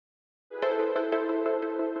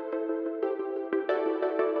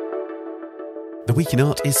The Week in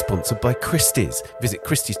Art is sponsored by Christie's. Visit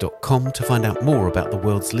christies.com to find out more about the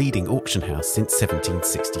world's leading auction house since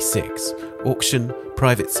 1766. Auction,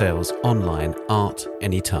 private sales, online, art,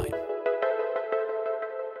 anytime.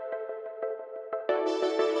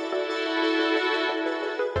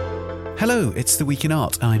 Hello, it's The Week in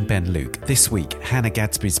Art. I'm Ben Luke. This week, Hannah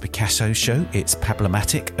Gadsby's Picasso show, It's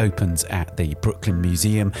Problematic, opens at the Brooklyn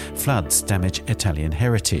Museum, Floods Damage Italian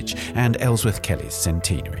Heritage, and Ellsworth Kelly's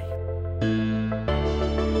Centenary.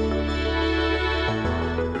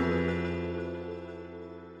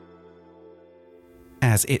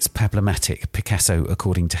 As It's Problematic, Picasso,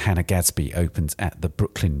 according to Hannah Gadsby, opens at the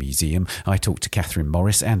Brooklyn Museum, I talked to Catherine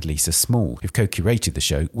Morris and Lisa Small, who've co-curated the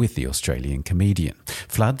show with the Australian comedian.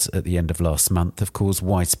 Floods at the end of last month have caused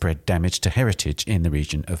widespread damage to heritage in the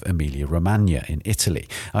region of Emilia-Romagna in Italy.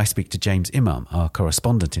 I speak to James Imam, our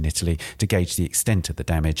correspondent in Italy, to gauge the extent of the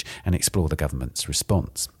damage and explore the government's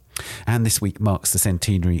response. And this week marks the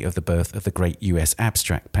centenary of the birth of the great US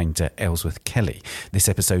abstract painter Ellsworth Kelly. This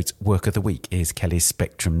episode's Work of the Week is Kelly's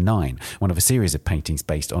Spectrum 9, one of a series of paintings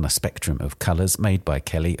based on a spectrum of colours made by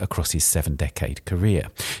Kelly across his 7-decade career.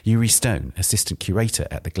 Yuri Stone, assistant curator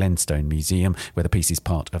at the Glenstone Museum, where the piece is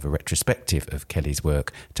part of a retrospective of Kelly's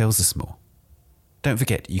work, tells us more. Don't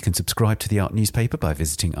forget, you can subscribe to the Art Newspaper by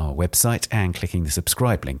visiting our website and clicking the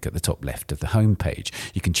subscribe link at the top left of the homepage.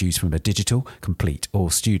 You can choose from a digital, complete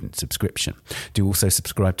or student subscription. Do also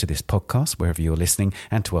subscribe to this podcast wherever you're listening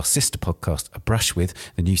and to our sister podcast, A Brush With,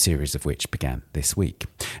 the new series of which began this week.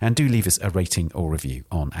 And do leave us a rating or review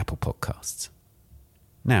on Apple Podcasts.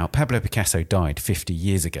 Now, Pablo Picasso died 50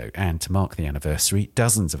 years ago, and to mark the anniversary,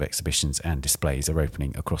 dozens of exhibitions and displays are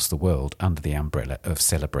opening across the world under the umbrella of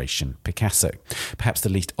Celebration Picasso. Perhaps the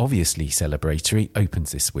least obviously celebratory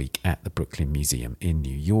opens this week at the Brooklyn Museum in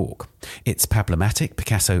New York. It's Problematic,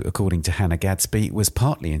 Picasso, according to Hannah Gadsby, was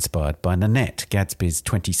partly inspired by Nanette, Gadsby's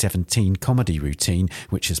 2017 comedy routine,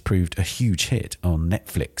 which has proved a huge hit on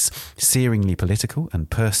Netflix. Searingly political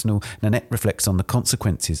and personal, Nanette reflects on the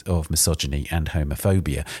consequences of misogyny and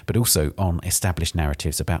homophobia, but also on established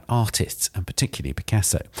narratives about artists, and particularly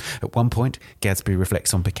Picasso. At one point, Gadsby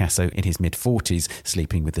reflects on Picasso in his mid-40s,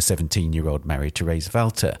 sleeping with the 17-year-old Marie-Thérèse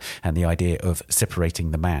Walter, and the idea of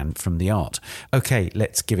separating the man from the art. OK,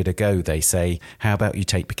 let's give it a go, they say. How about you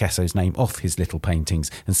take Picasso's name off his little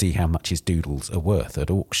paintings and see how much his doodles are worth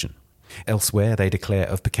at auction? Elsewhere, they declare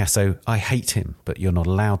of Picasso, I hate him, but you're not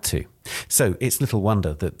allowed to. So it's little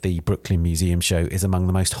wonder that the Brooklyn Museum show is among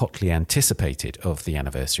the most hotly anticipated of the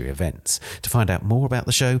anniversary events. To find out more about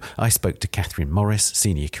the show, I spoke to Catherine Morris,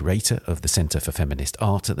 Senior Curator of the Centre for Feminist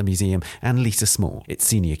Art at the museum, and Lisa Small, its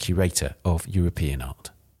Senior Curator of European Art.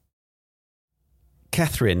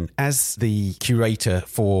 Catherine, as the curator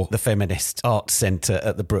for the Feminist Art Centre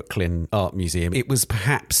at the Brooklyn Art Museum, it was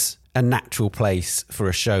perhaps a natural place for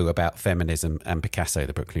a show about feminism and Picasso,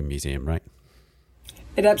 the Brooklyn Museum, right?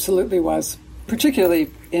 It absolutely was, particularly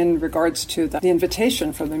in regards to the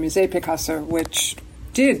invitation from the Musée Picasso, which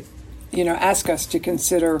did, ask us to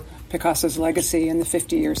consider Picasso's legacy in the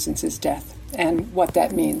 50 years since his death and what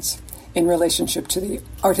that means in relationship to the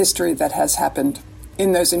art history that has happened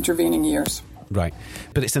in those intervening years. Right.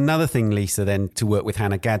 But it's another thing, Lisa, then, to work with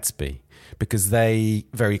Hannah Gadsby, because they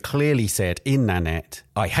very clearly said in Nanette,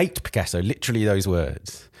 I hate Picasso, literally those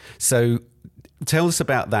words. So tell us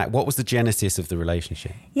about that. What was the genesis of the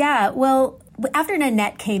relationship? Yeah, well, after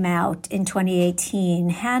Nanette came out in 2018,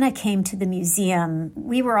 Hannah came to the museum.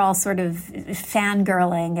 We were all sort of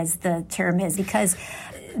fangirling, as the term is, because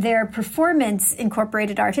their performance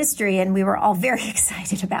incorporated art history, and we were all very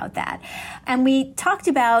excited about that. And we talked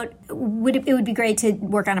about it would be great to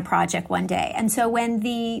work on a project one day. And so when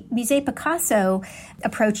the Musée Picasso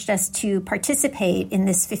approached us to participate in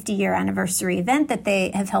this 50-year anniversary event that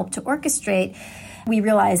they have helped to orchestrate, we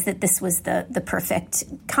realized that this was the perfect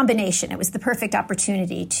combination. It was the perfect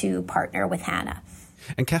opportunity to partner with Hannah.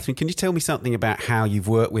 And Catherine, can you tell me something about how you've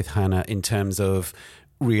worked with Hannah in terms of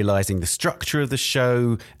realising the structure of the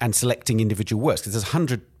show and selecting individual works? Because there's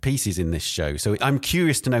 100 pieces in this show. So I'm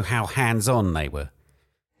curious to know how hands-on they were.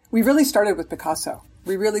 We really started with Picasso.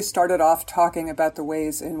 We really started off talking about the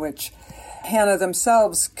ways in which Hannah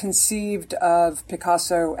themselves conceived of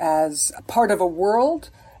Picasso as a part of a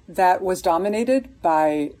world that was dominated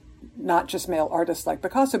by not just male artists like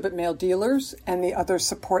Picasso, but male dealers and the other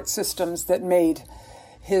support systems that made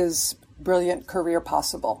his brilliant career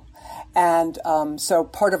possible. And so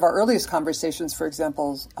part of our earliest conversations, for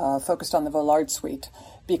example, focused on the Vollard suite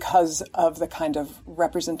because of the kind of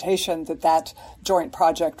representation that joint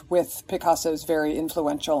project with Picasso's very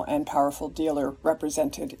influential and powerful dealer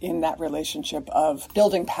represented in that relationship of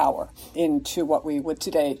building power into what we would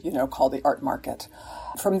today, call the art market.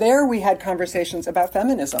 From there, we had conversations about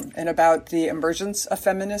feminism and about the emergence of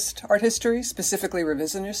feminist art history, specifically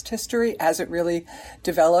revisionist history, as it really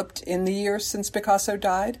developed in the years since Picasso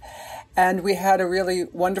died. And we had a really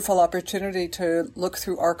wonderful opportunity to look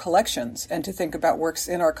through our collections and to think about works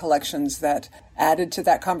in our collections that added to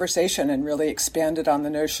that conversation and really expanded on the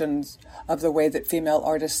notions of the way that female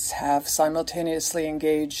artists have simultaneously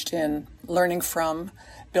engaged in learning from,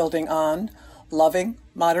 building on, loving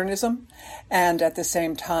modernism, and at the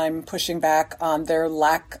same time pushing back on their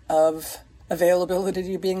lack of availability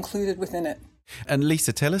to be included within it. And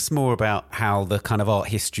Lisa, tell us more about how the kind of art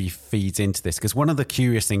history feeds into this, because one of the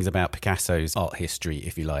curious things about Picasso's art history,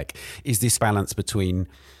 if you like, is this balance between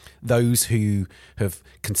those who have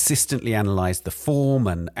consistently analysed the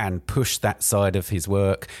form and pushed that side of his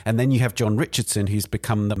work. And then you have John Richardson, who's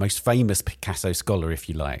become the most famous Picasso scholar, if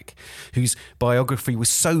you like, whose biography was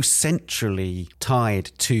so centrally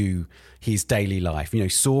tied to his daily life,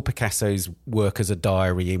 saw Picasso's work as a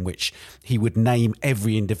diary in which he would name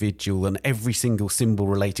every individual and every single symbol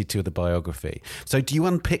related to the biography. So do you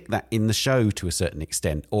unpick that in the show to a certain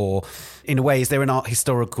extent? Or in a way, is there an art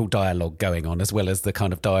historical dialogue going on as well as the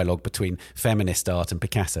kind of dialogue between feminist art and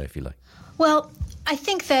Picasso, if you like? Well, I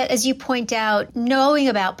think that, as you point out, knowing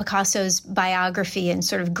about Picasso's biography in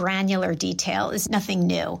sort of granular detail is nothing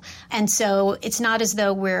new. And so it's not as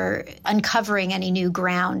though we're uncovering any new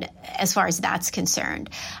ground as far as that's concerned.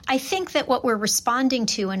 I think that what we're responding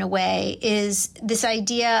to, in a way, is this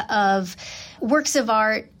idea of works of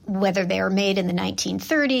art, whether they are made in the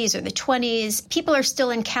 1930s or the 20s, people are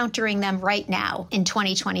still encountering them right now in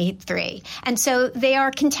 2023. And so they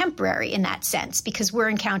are contemporary in that sense because we're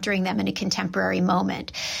encountering them in a contemporary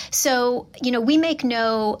moment. So, we make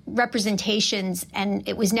no representations, and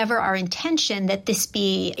it was never our intention that this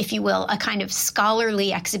be, if you will, a kind of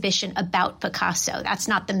scholarly exhibition about Picasso. That's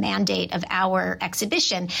not the mandate of our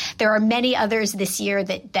exhibition. There are many others this year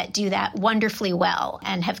that do that wonderfully well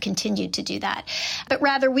and have continued to do that. But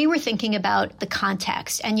rather, we were thinking about the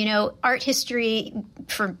context. And, art history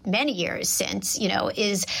for many years since,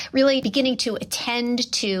 is really beginning to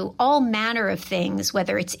attend to all manner of things,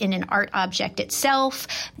 whether it's in an art object itself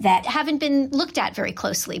that haven't been looked at very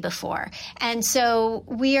closely before. And so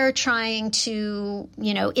we are trying to,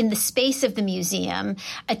 in the space of the museum,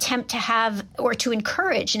 attempt to have or to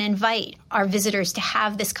encourage and invite our visitors to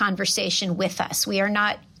have this conversation with us. We are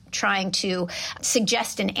not trying to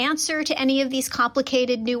suggest an answer to any of these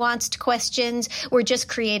complicated, nuanced questions. We're just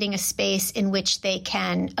creating a space in which they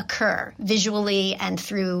can occur visually and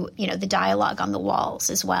through, the dialogue on the walls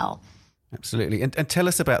as well. Absolutely. And tell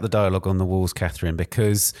us about the dialogue on the walls, Catherine,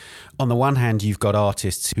 because on the one hand, you've got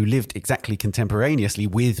artists who lived exactly contemporaneously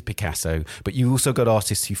with Picasso, but you've also got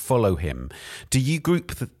artists who follow him. Do you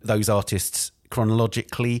group those artists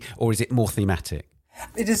chronologically, or is it more thematic?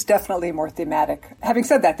 It is definitely more thematic. Having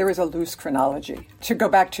said that, there is a loose chronology. To go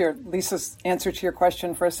back to Lisa's answer to your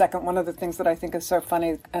question for a second, one of the things that I think is so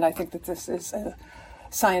funny, and I think that this is a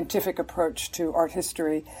scientific approach to art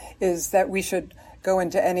history, is that we should go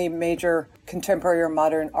into any major contemporary or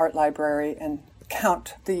modern art library and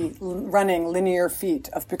count the running linear feet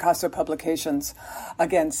of Picasso publications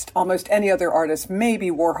against almost any other artist.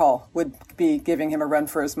 Maybe Warhol would be giving him a run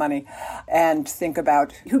for his money, and think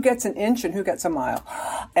about who gets an inch and who gets a mile.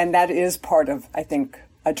 And that is part of, I think,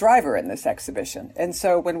 a driver in this exhibition. And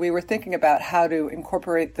so when we were thinking about how to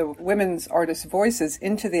incorporate the women's artists' voices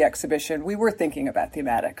into the exhibition, we were thinking about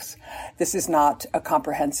thematics. This is not a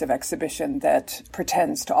comprehensive exhibition that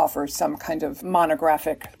pretends to offer some kind of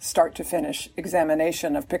monographic start-to-finish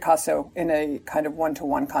examination of Picasso in a kind of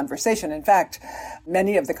one-to-one conversation. In fact,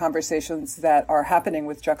 many of the conversations that are happening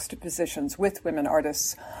with juxtapositions with women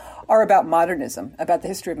artists are about modernism, about the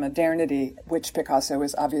history of modernity, which Picasso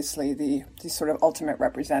is obviously the sort of ultimate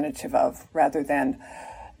representative of, rather than,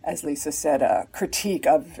 as Lisa said, a critique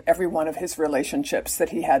of every one of his relationships that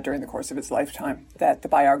he had during the course of his lifetime, that the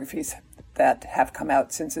biographies that have come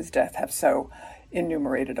out since his death have so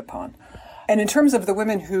enumerated upon. And in terms of the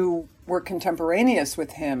women who were contemporaneous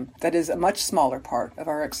with him, that is a much smaller part of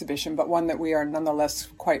our exhibition, but one that we are nonetheless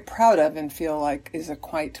quite proud of and feel like is a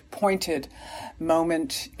quite pointed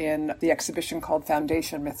moment in the exhibition called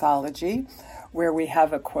Foundation Mythology, where we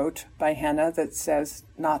have a quote by Hannah that says,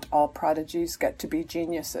 "Not all prodigies get to be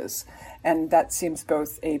geniuses." And that seems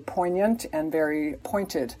both a poignant and very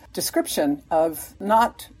pointed description of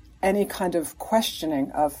not any kind of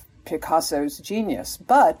questioning of Picasso's genius,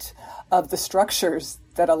 but of the structures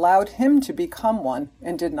that allowed him to become one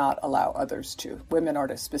and did not allow others to, women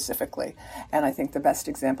artists specifically. And I think the best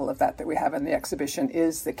example of that we have in the exhibition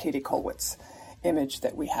is the Katie Kollwitz image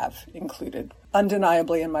that we have included.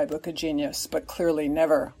 Undeniably in my book, a genius, but clearly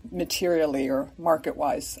never materially or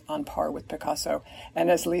market-wise on par with Picasso. And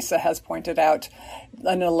as Lisa has pointed out,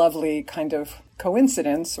 in a lovely kind of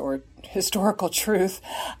coincidence or historical truth,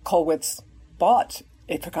 Kollwitz bought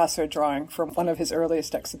a Picasso drawing from one of his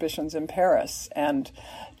earliest exhibitions in Paris. And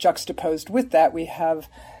juxtaposed with that, we have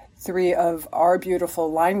 3 of our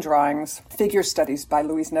beautiful line drawings, figure studies by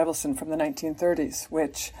Louise Nevelson from the 1930s,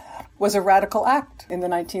 which was a radical act. In the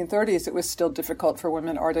 1930s, it was still difficult for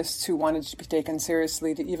women artists who wanted to be taken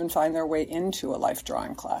seriously to even find their way into a life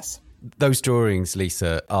drawing class. Those drawings,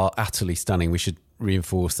 Lisa, are utterly stunning. We should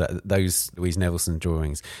reinforce that, those Louise Nevelson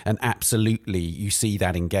drawings. And absolutely, you see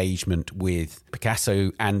that engagement with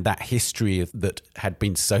Picasso and that history that had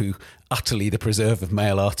been so utterly the preserve of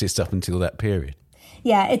male artists up until that period.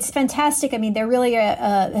 Yeah, it's fantastic. I mean, they're really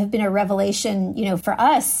have been a revelation, for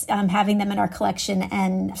us, having them in our collection,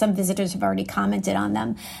 and some visitors have already commented on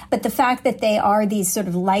them. But the fact that they are these sort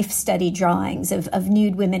of life study drawings of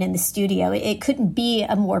nude women in the studio, it couldn't be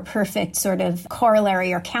a more perfect sort of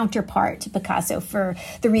corollary or counterpart to Picasso for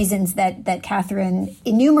the reasons that Catherine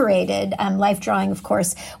enumerated. Life drawing, of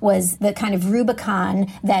course, was the kind of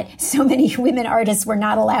Rubicon that so many women artists were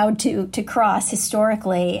not allowed to cross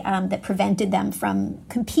historically, that prevented them from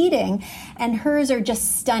competing, and hers are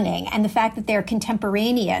just stunning. And the fact that they're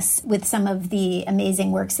contemporaneous with some of the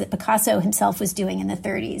amazing works that Picasso himself was doing in the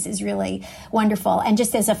 30s is really wonderful. And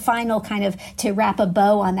just as a final kind of to wrap a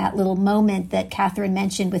bow on that little moment that Catherine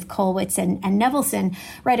mentioned with Kollwitz and Nevelson,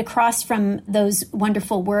 right across from those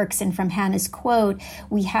wonderful works and from Hannah's quote,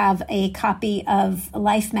 we have a copy of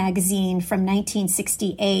Life magazine from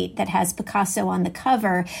 1968 that has Picasso on the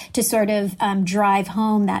cover to sort of drive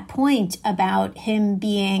home that point about him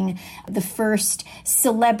being the first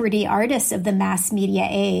celebrity artist of the mass media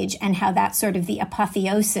age, and how that's sort of the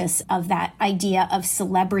apotheosis of that idea of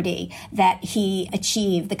celebrity that he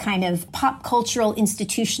achieved, the kind of pop cultural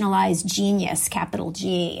institutionalized genius, capital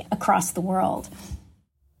G, across the world.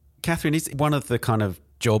 Catherine, is one of the kind of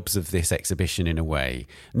jobs of this exhibition, in a way,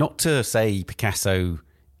 not to say Picasso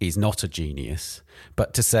is not a genius,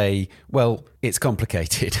 but to say, well, it's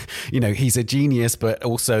complicated. He's a genius, but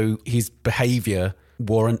also his behaviour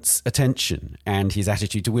warrants attention and his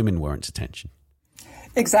attitude to women warrants attention.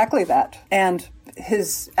 Exactly that. And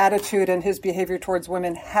his attitude and his behavior towards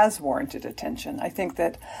women has warranted attention. I think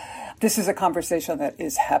that this is a conversation that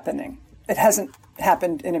is happening. It hasn't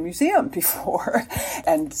happened in a museum before,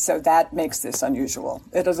 and so that makes this unusual.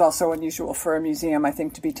 It is also unusual for a museum, I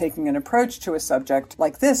think, to be taking an approach to a subject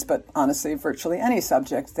like this, but honestly, virtually any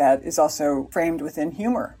subject that is also framed within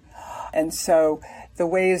humor. And so the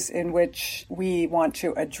ways in which we want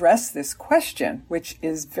to address this question, which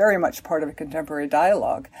is very much part of a contemporary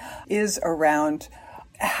dialogue, is around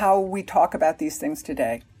how we talk about these things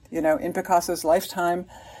today. In Picasso's lifetime,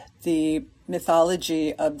 the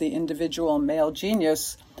mythology of the individual male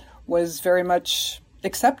genius was very much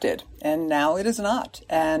accepted, and now it is not.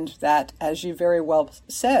 And that, as you very well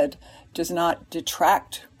said, does not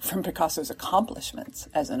detract from Picasso's accomplishments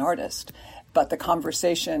as an artist. But the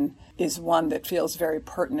conversation is one that feels very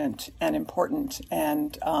pertinent and important,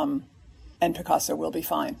 and Picasso will be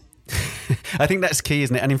fine. I think that's key,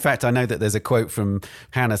 isn't it? And in fact, I know that there's a quote from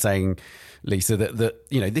Hannah saying, Lisa, that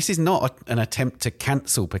this is not an attempt to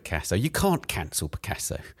cancel Picasso. You can't cancel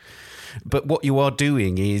Picasso. But what you are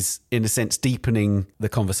doing is, in a sense, deepening the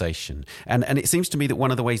conversation. And it seems to me that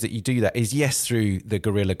one of the ways that you do that is, yes, through the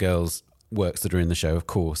Guerrilla Girls works that are in the show, of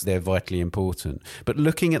course, they're vitally important. But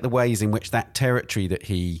looking at the ways in which that territory that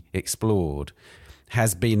he explored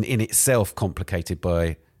has been in itself complicated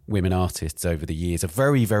by women artists over the years of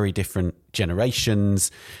very, very different generations,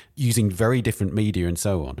 using very different media and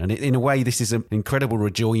so on. And in a way, this is an incredible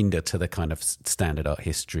rejoinder to the kind of standard art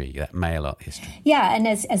history, that male art history. Yeah, and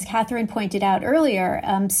as Catherine pointed out earlier,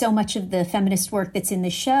 so much of the feminist work that's in the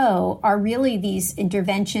show are really these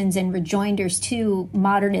interventions and rejoinders to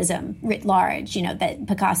modernism writ large, that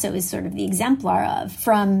Picasso is sort of the exemplar of,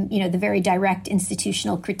 from, the very direct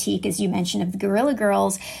institutional critique, as you mentioned, of the Guerrilla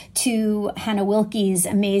Girls, to Hannah Wilke's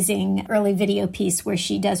amazing early video piece where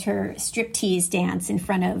she does her striptease dance in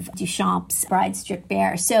front of of Duchamp's Bride Stripped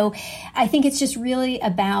Bare. So I think it's just really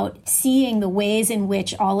about seeing the ways in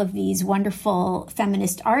which all of these wonderful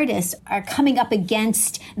feminist artists are coming up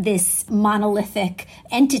against this monolithic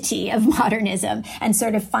entity of modernism and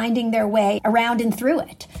sort of finding their way around and through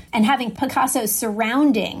it. And having Picasso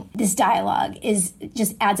surrounding this dialogue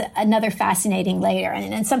just adds another fascinating layer.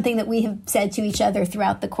 And something that we have said to each other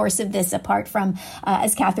throughout the course of this, apart from,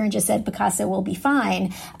 as Catherine just said, Picasso will be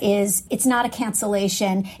fine, is it's not a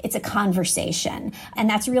cancellation, it's a conversation. And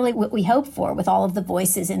that's really what we hope for with all of the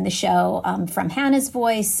voices in the show, from Hannah's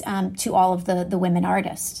voice to all of the women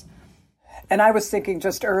artists. And I was thinking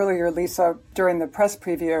just earlier, Lisa, during the press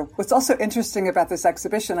preview, what's also interesting about this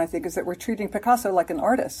exhibition, I think, is that we're treating Picasso like an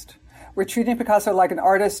artist. We're treating Picasso like an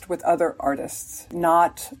artist with other artists,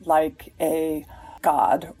 not like a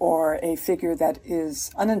god or a figure that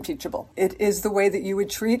is unimpeachable. It is the way that you would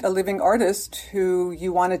treat a living artist who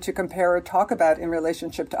you wanted to compare or talk about in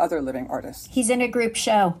relationship to other living artists. He's in a group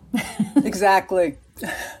show. Exactly.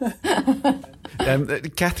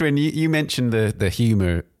 Catherine, you mentioned the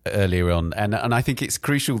humour earlier on, and I think it's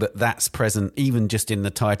crucial that that's present even just in the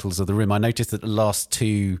titles of the room. I noticed that the last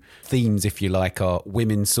two themes, if you like, are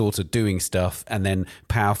women sort of doing stuff and then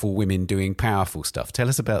powerful women doing powerful stuff. Tell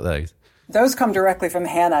us about those. Those come directly from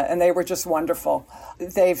Hannah, and they were just wonderful.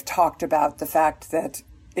 They've talked about the fact that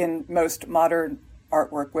in most modern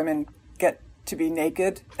artwork, women get to be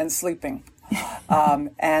naked and sleeping.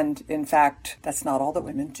 And in fact, that's not all that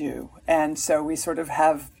women do. And so we sort of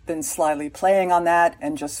have been slyly playing on that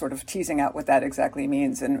and just sort of teasing out what that exactly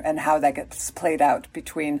means and how that gets played out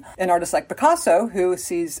between an artist like Picasso, who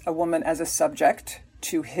sees a woman as a subject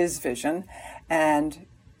to his vision, and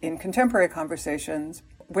in contemporary conversations,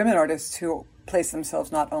 women artists who place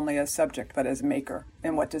themselves not only as subject but as maker.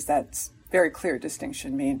 And what does that very clear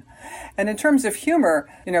distinction mean? And in terms of humor,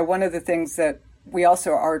 one of the things that we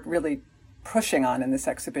also are really pushing on in this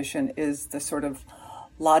exhibition is the sort of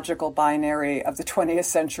logical binary of the 20th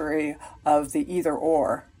century of the either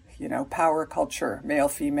or, power culture, male,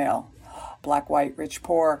 female, black, white, rich,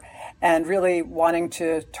 poor, and really wanting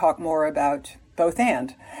to talk more about both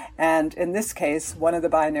and. And in this case, one of the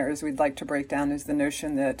binaries we'd like to break down is the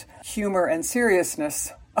notion that humor and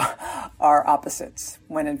seriousness are opposites,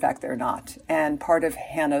 when in fact they're not. And part of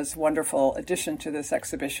Hannah's wonderful addition to this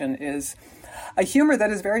exhibition is a humor that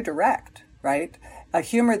is very direct, right? A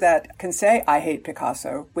humor that can say, I hate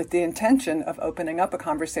Picasso, with the intention of opening up a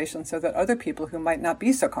conversation so that other people who might not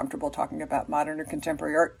be so comfortable talking about modern or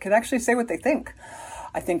contemporary art can actually say what they think.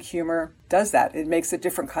 I think humor does that. It makes a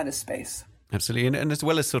different kind of space. Absolutely. And as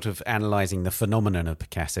well as sort of analysing the phenomenon of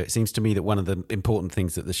Picasso, it seems to me that one of the important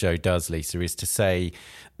things that the show does, Lisa, is to say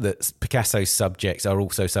that Picasso's subjects are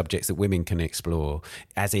also subjects that women can explore,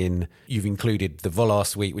 as in you've included the Vollard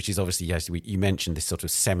suite, which is obviously, as you mentioned, this sort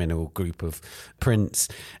of seminal group of prints,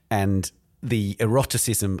 and the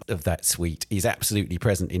eroticism of that suite is absolutely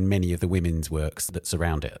present in many of the women's works that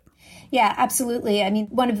surround it. Yeah, absolutely. I mean,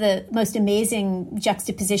 one of the most amazing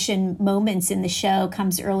juxtaposition moments in the show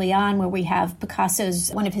comes early on, where we have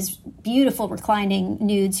one of his beautiful reclining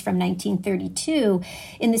nudes from 1932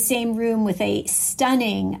 in the same room with a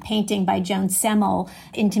stunning painting by Joan Semmel,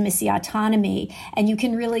 Intimacy, Autonomy. And you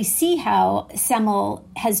can really see how Semmel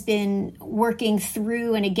has been working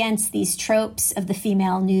through and against these tropes of the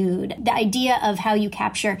female nude. The idea of how you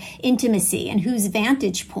capture intimacy and whose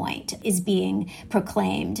vantage point is being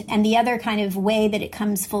proclaimed. And the other kind of way that it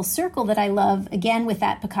comes full circle that I love, again, with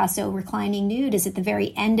that Picasso reclining nude, is at the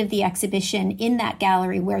very end of the exhibition in that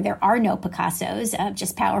gallery where there are no Picassos,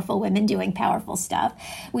 just powerful women doing powerful stuff.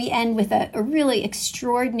 We end with a really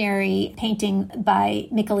extraordinary painting by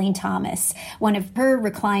Micheline Thomas, one of her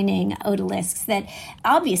reclining odalisques that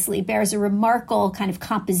obviously bears a remarkable kind of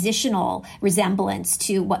compositional resemblance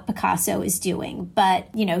to what Picasso is doing. But,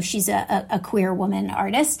 she's a queer woman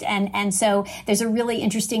artist. And so there's a really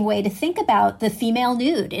interesting way to think about the female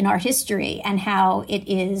nude in art history and how it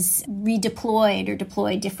is redeployed or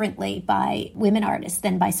deployed differently by women artists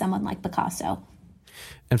than by someone like Picasso.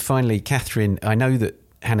 And finally, Catherine, I know that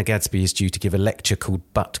Hannah Gadsby is due to give a lecture called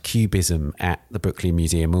But Cubism at the Brooklyn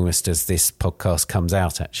Museum, almost as this podcast comes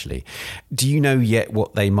out, actually. Do you know yet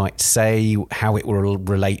what they might say, how it will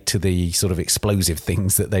relate to the sort of explosive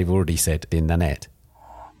things that they've already said in Nanette?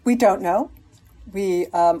 We don't know. We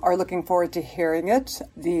are looking forward to hearing it.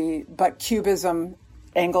 The But Cubism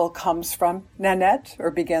angle comes from Nanette,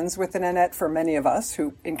 or begins with the Nanette for many of us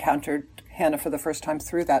who encountered Hannah for the first time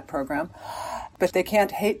through that program. But they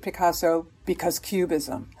can't hate Picasso because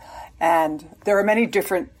Cubism. And there are many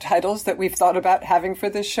different titles that we've thought about having for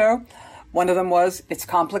this show. One of them was It's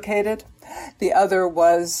Complicated. The other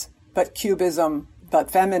was But Cubism, but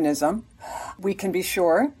feminism. We can be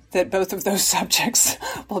sure that both of those subjects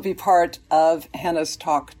will be part of Hannah's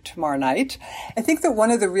talk tomorrow night. I think that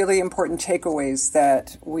one of the really important takeaways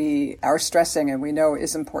that we are stressing and we know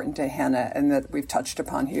is important to Hannah and that we've touched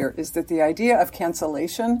upon here is that the idea of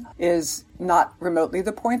cancellation is not remotely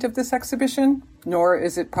the point of this exhibition, nor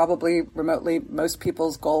is it probably remotely most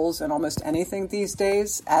people's goals in almost anything these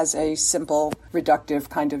days as a simple, reductive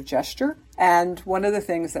kind of gesture. And one of the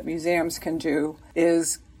things that museums can do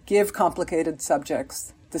is give complicated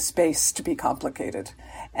subjects the space to be complicated.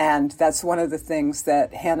 And that's one of the things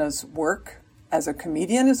that Hannah's work as a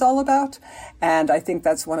comedian is all about. And I think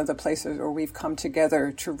that's one of the places where we've come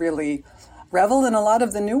together to really revel in a lot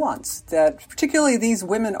of the nuance that particularly these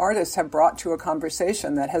women artists have brought to a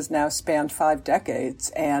conversation that has now spanned 5 decades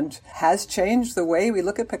and has changed the way we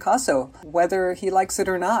look at Picasso, whether he likes it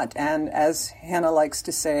or not. And as Hannah likes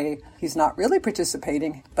to say, he's not really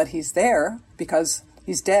participating, but he's there because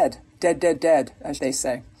he's dead. Dead, dead, dead, as they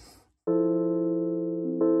say.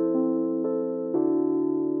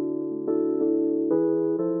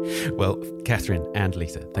 Well, Catherine and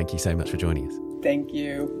Lisa, thank you so much for joining us. Thank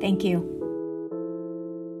you. Thank you.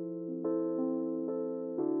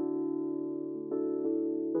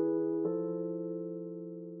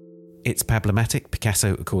 It's Problematic.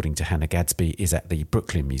 Picasso, according to Hannah Gadsby, is at the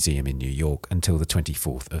Brooklyn Museum in New York until the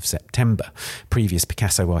 24th of September. Previous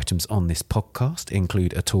Picasso items on this podcast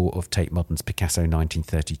include a tour of Tate Modern's Picasso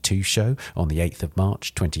 1932 show on the 8th of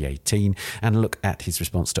March 2018 and a look at his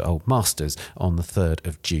response to Old Masters on the 3rd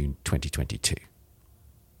of June 2022.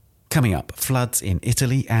 Coming up, floods in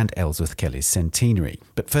Italy and Ellsworth Kelly's centenary.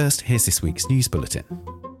 But first, here's this week's news bulletin.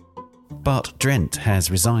 Bart Drent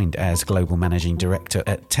has resigned as Global Managing Director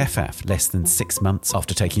at TEFAF less than 6 months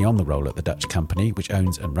after taking on the role at the Dutch company, which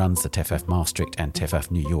owns and runs the TEFAF Maastricht and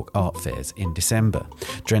TEFAF New York art fairs, in December.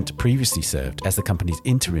 Drent previously served as the company's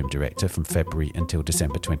interim director from February until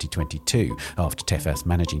December 2022, after TEFAF's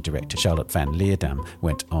Managing Director Charlotte van Leerdam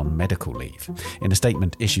went on medical leave. In a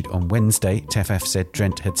statement issued on Wednesday, TEFAF said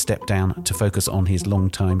Drent had stepped down to focus on his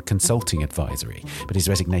long-time consulting advisory, but his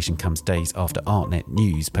resignation comes days after ArtNet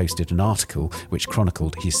News posted an article which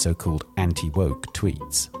chronicled his so-called anti-woke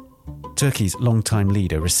tweets. Turkey's longtime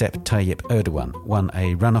leader Recep Tayyip Erdogan won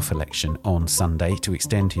a runoff election on Sunday to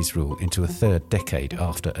extend his rule into a third decade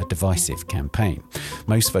after a divisive campaign.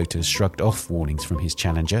 Most voters shrugged off warnings from his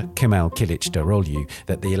challenger, Kemal Kılıçdaroğlu,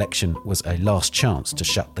 that the election was a last chance to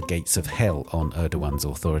shut the gates of hell on Erdogan's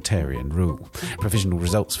authoritarian rule. Provisional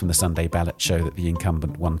results from the Sunday ballot show that the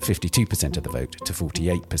incumbent won 52% of the vote to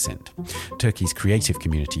 48%. Turkey's creative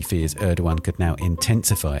community fears Erdogan could now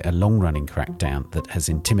intensify a long-running crackdown that has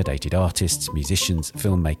intimidated artists, musicians,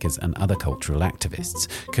 filmmakers and other cultural activists.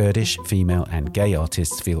 Kurdish, female and gay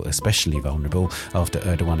artists feel especially vulnerable after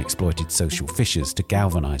Erdogan exploited social fissures to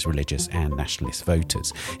galvanise religious and nationalist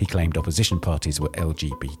voters. He claimed opposition parties were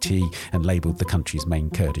LGBT and labelled the country's main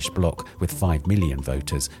Kurdish bloc with 5 million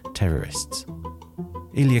voters terrorists.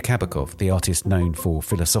 Ilya Kabakov, the artist known for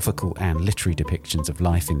philosophical and literary depictions of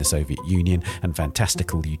life in the Soviet Union and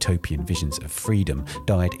fantastical utopian visions of freedom,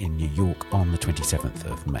 died in New York on the 27th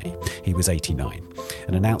of May. He was 89.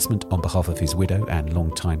 An announcement on behalf of his widow and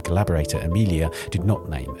longtime collaborator Amelia did not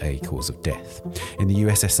name a cause of death. In the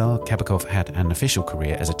USSR, Kabakov had an official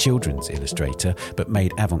career as a children's illustrator, but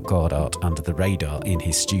made avant-garde art under the radar in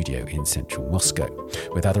his studio in central Moscow.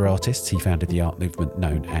 With other artists, he founded the art movement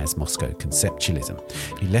known as Moscow Conceptualism.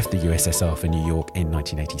 He left the USSR for New York in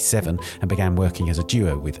 1987 and began working as a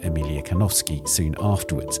duo with Emilia Karnowski soon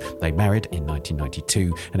afterwards. They married in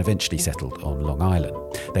 1992 and eventually settled on Long Island.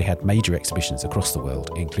 They had major exhibitions across the world,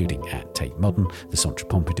 including at Tate Modern, the Centre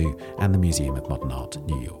Pompidou and the Museum of Modern Art,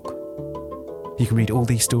 New York. You can read all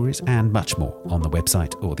these stories and much more on the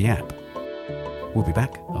website or the app. We'll be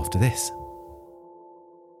back after this.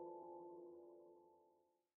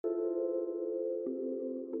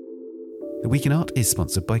 The Week in Art is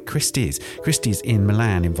sponsored by Christie's. Christie's in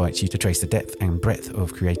Milan invites you to trace the depth and breadth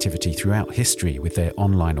of creativity throughout history with their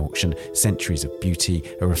online auction, Centuries of Beauty,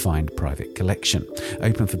 a refined private collection.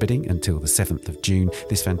 Open for bidding until the 7th of June,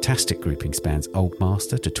 this fantastic grouping spans Old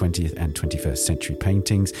Master to 20th and 21st century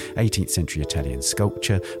paintings, 18th century Italian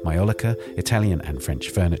sculpture, maiolica, Italian and French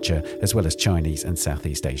furniture, as well as Chinese and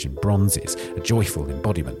Southeast Asian bronzes, a joyful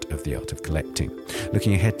embodiment of the art of collecting.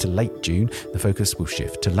 Looking ahead to late June, the focus will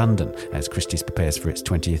shift to London as Christie's prepares for its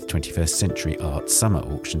 20th, 21st century art summer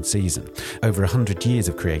auction season. Over 100 years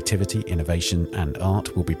of creativity, innovation and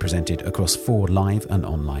art will be presented across 4 live and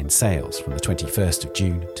online sales from the 21st of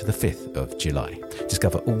June to the 5th of July.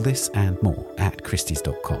 Discover all this and more at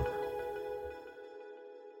christies.com.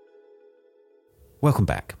 Welcome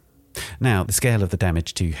back. Now, the scale of the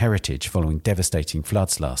damage to heritage following devastating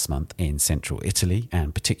floods last month in central Italy,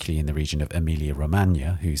 and particularly in the region of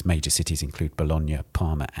Emilia-Romagna, whose major cities include Bologna,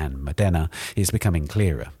 Parma and Modena, is becoming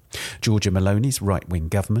clearer. Giorgia Meloni's right-wing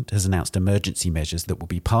government has announced emergency measures that will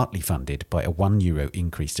be partly funded by a €1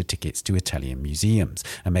 increase to tickets to Italian museums,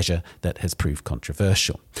 a measure that has proved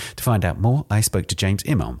controversial. To find out more, I spoke to James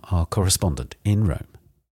Imam, our correspondent in Rome.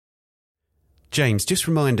 James, just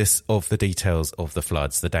remind us of the details of the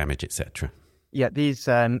floods, the damage, etc. Yeah, these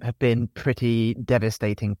have been pretty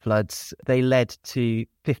devastating floods. They led to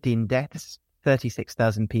 15 deaths,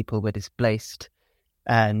 36,000 people were displaced,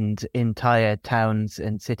 and entire towns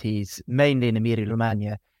and cities, mainly in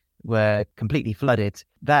Emilia-Romagna, were completely flooded.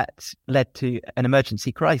 That led to an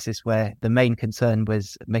emergency crisis where the main concern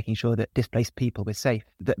was making sure that displaced people were safe.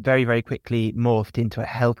 That very, very quickly morphed into a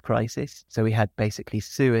health crisis. So we had basically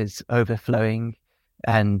sewers overflowing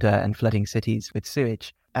and flooding cities with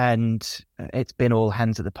sewage. And it's been all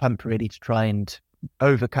hands at the pump, really, to try and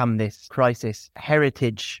overcome this crisis.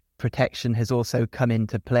 Heritage protection has also come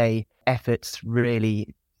into play. Efforts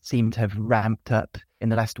really seem to have ramped up in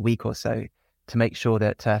the last week or so to make sure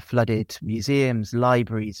that flooded museums,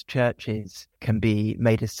 libraries, churches can be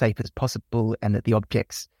made as safe as possible and that the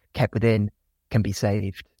objects kept within can be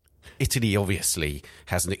saved. Italy obviously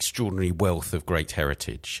has an extraordinary wealth of great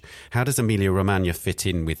heritage. How does Emilia-Romagna fit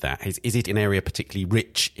in with that? Is it an area particularly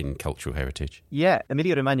rich in cultural heritage? Yeah,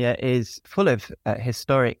 Emilia-Romagna is full of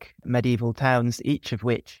historic medieval towns, each of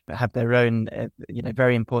which have their own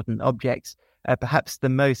very important objects. Perhaps the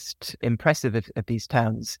most impressive of these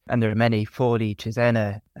towns, and there are many, Forli,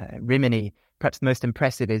 Cesena, Rimini, perhaps the most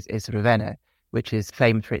impressive is Ravenna, which is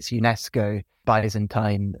famed for its UNESCO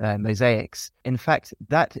Byzantine mosaics. In fact,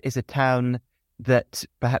 that is a town that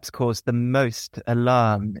perhaps caused the most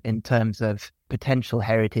alarm in terms of potential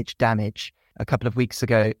heritage damage. A couple of weeks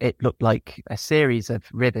ago, it looked like a series of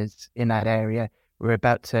rivers in that area were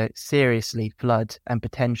about to seriously flood and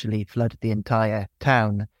potentially flood the entire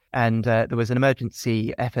town. And there was an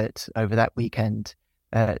emergency effort over that weekend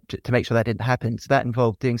to make sure that didn't happen. So that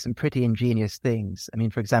involved doing some pretty ingenious things. I mean,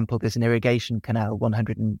 for example, there's an irrigation canal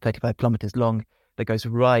 135 kilometres long that goes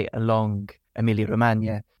right along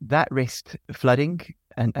Emilia-Romagna. That risked flooding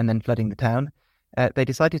and then flooding the town. They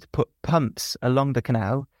decided to put pumps along the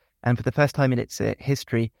canal and for the first time in its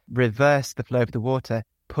history, reverse the flow of the water,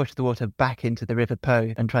 push the water back into the River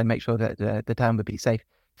Po and try and make sure that the town would be safe.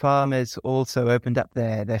 Farmers also opened up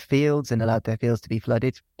their fields and allowed their fields to be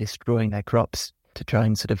flooded, destroying their crops to try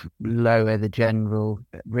and sort of lower the general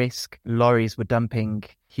risk. Lorries were dumping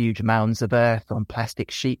huge mounds of earth on plastic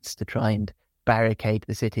sheets to try and barricade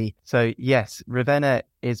the city. So yes, Ravenna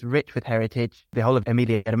is rich with heritage. The whole of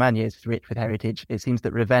Emilia-Romagna is rich with heritage. It seems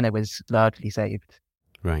that Ravenna was largely saved.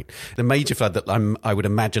 Right. The major flood that I would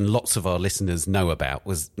imagine lots of our listeners know about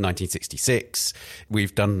was 1966.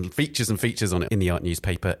 We've done features and features on it in the Art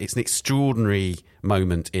newspaper. It's an extraordinary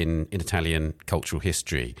moment in Italian cultural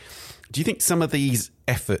history. Do you think some of these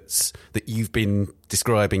efforts that you've been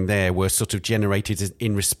describing there were sort of generated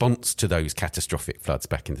in response to those catastrophic floods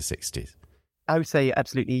back in the 60s? I would say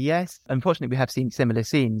absolutely yes. Unfortunately, we have seen similar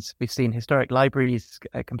scenes. We've seen historic libraries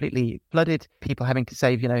completely flooded, people having to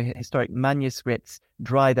save, historic manuscripts,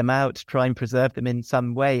 dry them out, try and preserve them in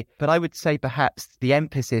some way. But I would say perhaps the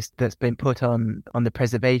emphasis that's been put on the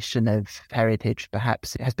preservation of heritage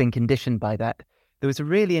perhaps has been conditioned by that. There was a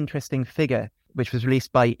really interesting figure which was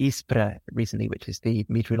released by ISPRA recently, which is the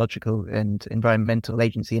meteorological and environmental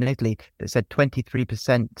agency in Italy, that said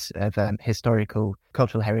 23% of historical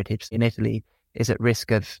cultural heritage in Italy is at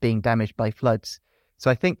risk of being damaged by floods. So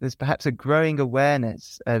I think there's perhaps a growing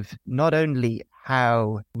awareness of not only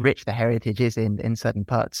how rich the heritage is in certain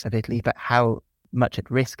parts of Italy, but how much at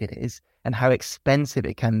risk it is and how expensive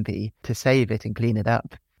it can be to save it and clean it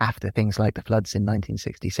up after things like the floods in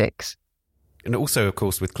 1966. And also, of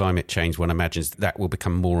course, with climate change, one imagines that will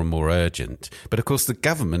become more and more urgent. But of course, the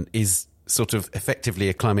government is sort of effectively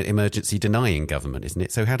a climate emergency denying government, isn't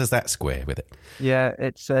it? So how does that square with it? Yeah,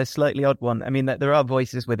 it's a slightly odd one. I mean, there are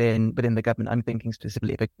voices within the government. I'm thinking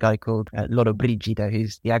specifically of a guy called Lollobrigida,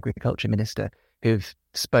 who's the agriculture minister, who've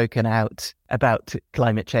spoken out about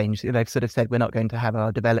climate change. They've sort of said we're not going to have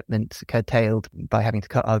our development curtailed by having to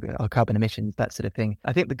cut our carbon emissions, that sort of thing.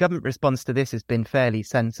 I think the government response to this has been fairly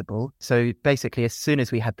sensible. So basically, as soon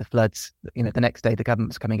as we had the floods, the next day the government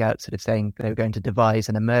was coming out sort of saying they were going to devise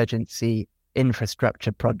an emergency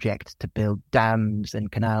infrastructure project to build dams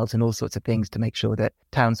and canals and all sorts of things to make sure that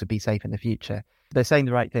towns would be safe in the future. They're saying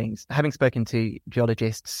the right things. Having spoken to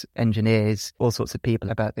geologists, engineers, all sorts of people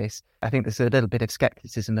about this, I think there's a little bit of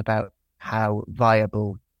skepticism about how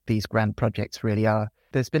viable these grand projects really are.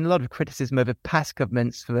 There's been a lot of criticism over past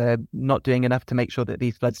governments for not doing enough to make sure that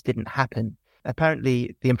these floods didn't happen.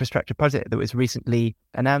 Apparently, the infrastructure project that was recently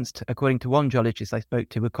announced, according to one geologist I spoke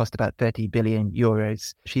to, would cost about 30 billion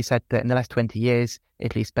euros. She said that in the last 20 years,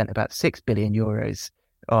 Italy spent about 6 billion euros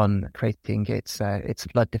on creating its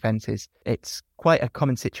flood defences. It's quite a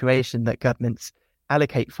common situation that governments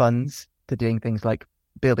allocate funds to doing things like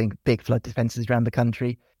building big flood defences around the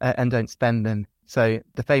country and don't spend them. So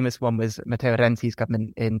the famous one was Matteo Renzi's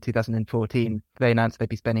government in 2014. They announced they'd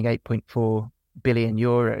be spending 8.4 billion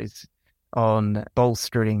euros on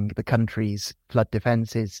bolstering the country's flood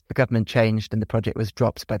defences. The government changed and the project was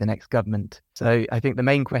dropped by the next government. So I think the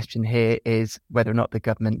main question here is whether or not the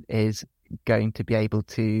government is going to be able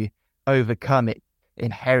to overcome its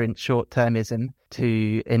inherent short-termism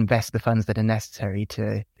to invest the funds that are necessary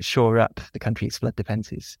to shore up the country's flood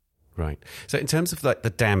defences. Right. So in terms of like the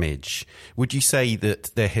damage, would you say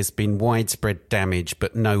that there has been widespread damage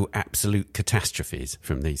but no absolute catastrophes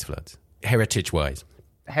from these floods, heritage-wise?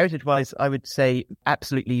 Heritage-wise, I would say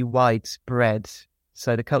absolutely widespread.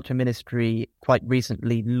 So the Culture Ministry quite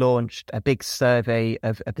recently launched a big survey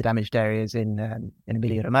of the damaged areas in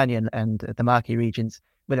Emilia-Romagna and the Marche regions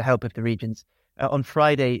with the help of the regions. On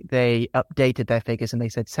Friday, they updated their figures and they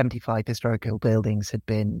said 75 historical buildings had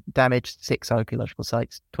been damaged, 6 archaeological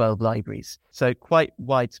sites, 12 libraries. So quite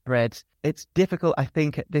widespread. It's difficult, I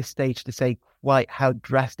think, at this stage to say quite how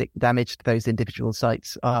drastic damaged those individual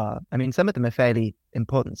sites are. I mean, some of them are fairly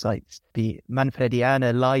important sites. The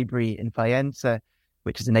Manfrediana Library in Faenza,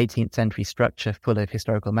 which is an 18th century structure full of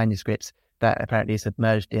historical manuscripts that apparently is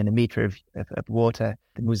submerged in a metre of water.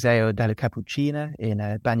 The Museo della Cappuccina in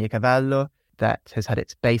Bagnacavallo, that has had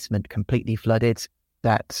its basement completely flooded.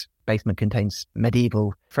 That basement contains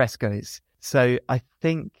medieval frescoes. So I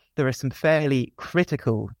think there are some fairly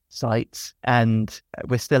critical sites, and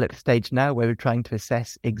we're still at the stage now where we're trying to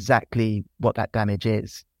assess exactly what that damage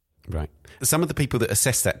is. Right. Some of the people that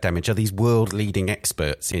assess that damage are these world-leading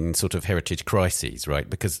experts in sort of heritage crises, right?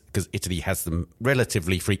 Because Italy has them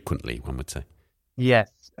relatively frequently, one would say.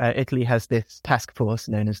 Yes. Italy has this task force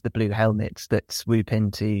known as the Blue Helmets that swoop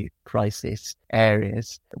into crisis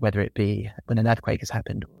areas, whether it be when an earthquake has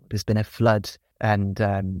happened, or there's been a flood,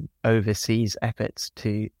 and oversees efforts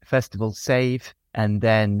to, first of all, save and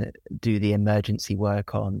then do the emergency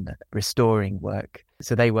work on restoring work.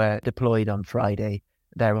 So they were deployed on Friday.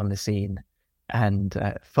 They're on the scene, and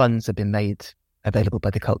funds have been made available by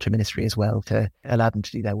the Culture Ministry as well to allow them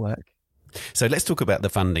to do their work. So let's talk about the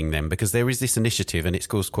funding then, because there is this initiative and it's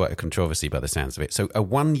caused quite a controversy by the sounds of it. So a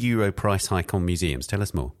 €1 price hike on museums. Tell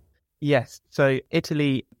us more. Yes. So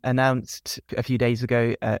Italy announced a few days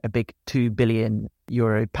ago a big €2 billion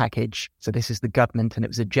package. So this is the government, and it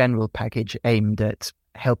was a general package aimed at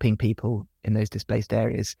helping people in those displaced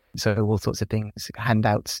areas. So all sorts of things,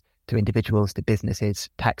 handouts to individuals, to businesses,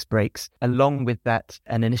 tax breaks. Along with that,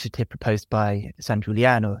 an initiative proposed by San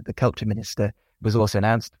Giuliano, the culture minister, was also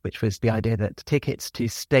announced, which was the idea that tickets to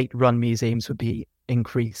state-run museums would be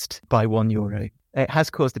increased by €1. It has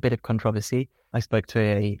caused a bit of controversy. I spoke to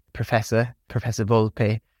a professor, Professor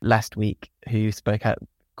Volpe, last week, who spoke out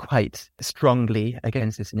quite strongly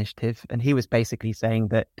against this initiative. And he was basically saying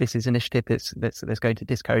that this is an initiative that's going to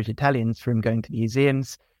discourage Italians from going to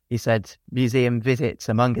museums. He said museum visits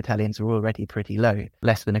among Italians are already pretty low.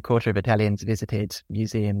 Less than a quarter of Italians visited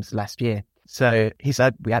museums last year. So he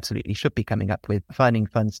said we absolutely should be coming up with finding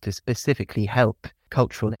funds to specifically help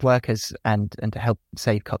cultural workers and to help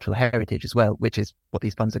save cultural heritage as well, which is what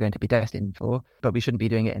these funds are going to be destined for. But we shouldn't be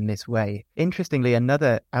doing it in this way. Interestingly,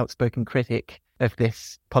 another outspoken critic of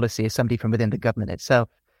this policy is somebody from within the government itself.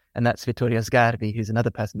 And that's Vittorio Sgarbi, who's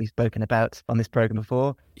another person we've spoken about on this programme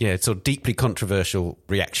before. Yeah, it's a deeply controversial,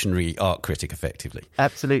 reactionary art critic, effectively.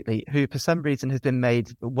 Absolutely, who for some reason has been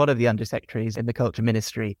made one of the undersecretaries in the Culture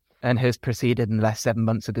Ministry and has proceeded in the last 7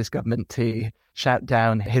 months of this government to shout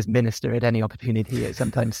down his minister at any opportunity, it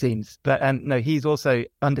sometimes seems. But no, he's also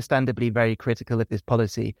understandably very critical of this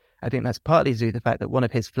policy. I think that's partly due to the fact that one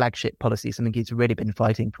of his flagship policies, something he's really been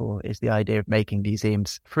fighting for, is the idea of making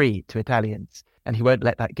museums free to Italians. And he won't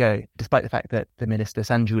let that go, despite the fact that the minister,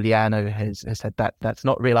 San Giuliano, has said that that's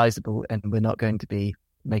not realisable and we're not going to be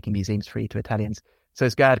making museums free to Italians. So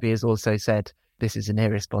Sgarbi has also said this is an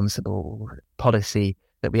irresponsible policy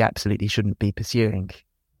that we absolutely shouldn't be pursuing.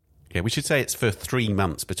 Yeah, we should say it's for 3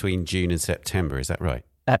 months between June and September, is that right?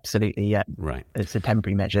 Absolutely, yeah. Right. It's a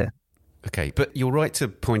temporary measure. Okay, but you're right to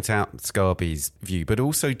point out Scarby's view, but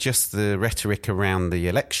also just the rhetoric around the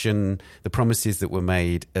election, the promises that were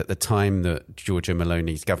made at the time that Giorgia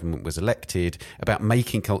Meloni's government was elected about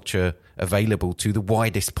making culture available to the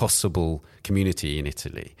widest possible community in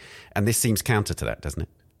Italy. And this seems counter to that, doesn't it?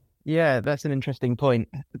 Yeah, that's an interesting point.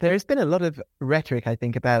 There has been a lot of rhetoric, I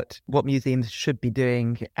think, about what museums should be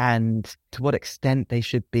doing and to what extent they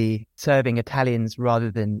should be serving Italians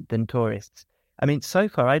rather than tourists. I mean, so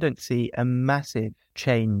far, I don't see a massive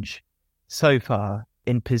change so far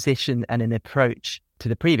in position and in approach to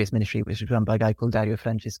the previous ministry, which was run by a guy called Dario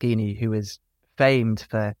Franceschini, who was famed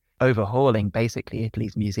for overhauling basically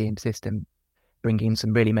Italy's museum system, bringing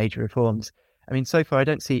some really major reforms. I mean, so far, I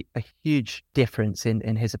don't see a huge difference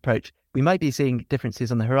in his approach. We might be seeing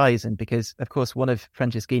differences on the horizon because, of course, one of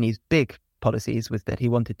Franceschini's big policies was that he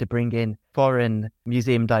wanted to bring in foreign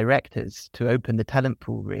museum directors to open the talent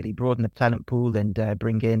pool, really broaden the talent pool and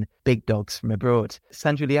bring in big dogs from abroad.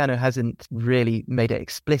 San Giuliano hasn't really made it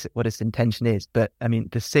explicit what his intention is, but I mean,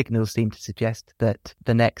 the signals seem to suggest that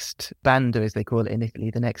the next bando, as they call it in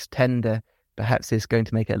Italy, the next tender, perhaps is going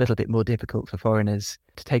to make it a little bit more difficult for foreigners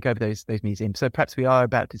to take over those museums. So perhaps we are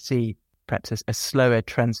about to see perhaps a slower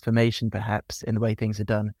transformation, perhaps, in the way things are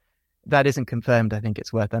done. That isn't confirmed, I think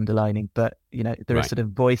it's worth underlining, but there are sort of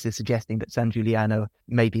voices suggesting that San Giuliano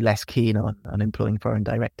may be less keen on employing foreign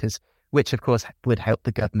directors, which of course would help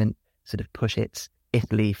the government sort of push its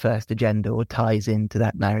Italy first agenda or ties into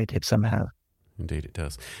that narrative somehow. Indeed it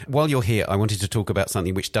does. While you're here, I wanted to talk about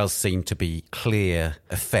something which does seem to be clear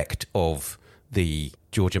effect of the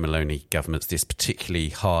Giorgia Meloni government's this particularly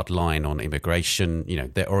hard line on immigration,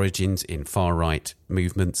 their origins in far-right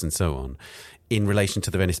movements and so on, in relation to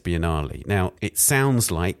the Venice Biennale. Now, it sounds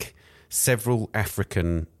like several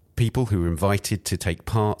African people who were invited to take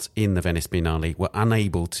part in the Venice Biennale were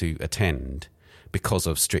unable to attend because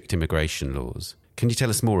of strict immigration laws. Can you tell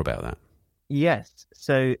us more about that? Yes.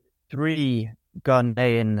 So 3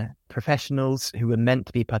 Ghanaian professionals who were meant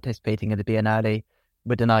to be participating in the Biennale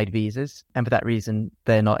were denied visas, and for that reason,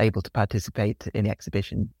 they're not able to participate in the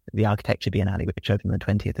exhibition, the Architecture Biennale, which opened on the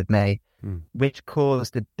 20th of May, which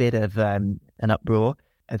caused a bit of an uproar.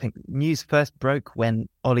 I think news first broke when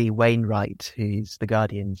Ollie Wainwright, who's The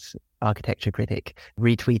Guardian's architecture critic,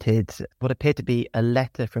 retweeted what appeared to be a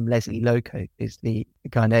letter from Leslie Loco, who's the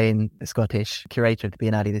Ghanaian Scottish curator of the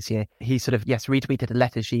Biennale this year. He retweeted a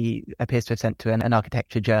letter she appears to have sent to an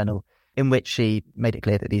architecture journal, in which she made it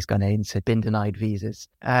clear that these Ghanaians had been denied visas.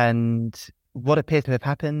 And what appears to have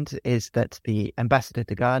happened is that the ambassador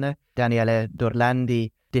to Ghana, Daniele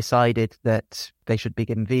Dorlandi, decided that they should be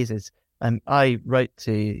given visas. I wrote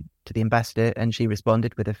to the ambassador and she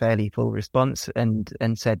responded with a fairly full response and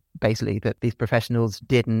said basically that these professionals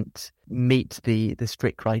didn't meet the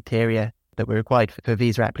strict criteria that were required for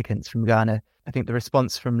visa applicants from Ghana. I think the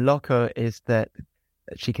response from Loco is that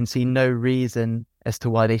she can see no reason as to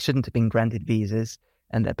why they shouldn't have been granted visas,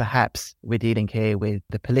 and that perhaps we're dealing here with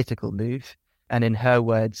the political move. And in her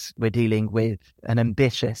words, we're dealing with an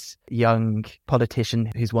ambitious young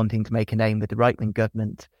politician who's wanting to make a name with the right-wing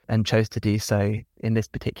government and chose to do so in this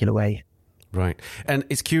particular way. Right. And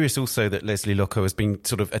it's curious also that Leslie Loco has been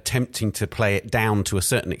sort of attempting to play it down to a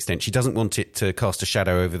certain extent. She doesn't want it to cast a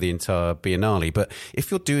shadow over the entire Biennale. But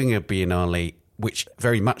if you're doing a Biennale which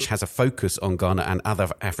very much has a focus on Ghana and other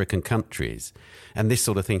African countries, and this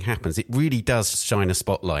sort of thing happens, it really does shine a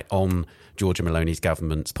spotlight on Giorgia Meloni's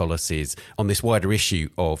government's policies on this wider issue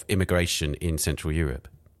of immigration in Central Europe.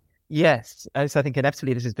 Yes, so I think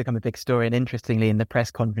inevitably this has become a big story. And interestingly, in the press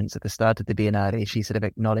conference at the start of the Biennale, she sort of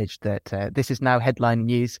acknowledged that this is now headline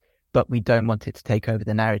news, but we don't want it to take over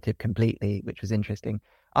the narrative completely, which was interesting.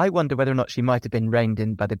 I wonder whether or not she might have been reined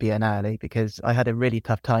in by the Biennale, because I had a really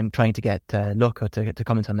tough time trying to get Loco to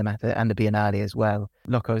comment on the matter, and the Biennale as well.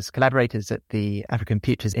 Loco's collaborators at the African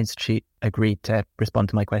Futures Institute agreed to respond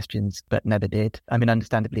to my questions, but never did. I mean,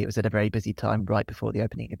 understandably, it was at a very busy time right before the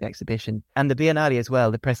opening of the exhibition. And the Biennale as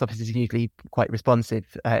well, the press office is usually quite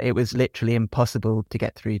responsive. It was literally impossible to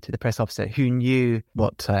get through to the press officer, who knew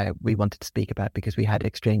what we wanted to speak about, because we had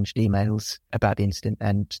exchanged emails about the incident,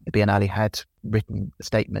 and the Biennale had written a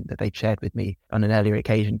statement that they'd shared with me on an earlier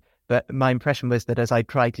occasion. But my impression was that as I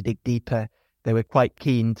tried to dig deeper, they were quite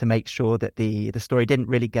keen to make sure that the story didn't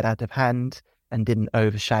really get out of hand and didn't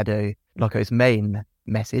overshadow Loco's main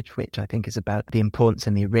message, which I think is about the importance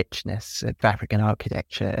and the richness of African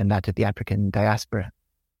architecture and that of the African diaspora.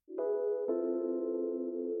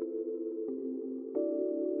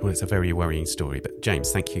 Well, it's a very worrying story, but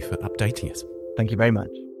James, thank you for updating us. Thank you very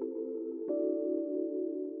much.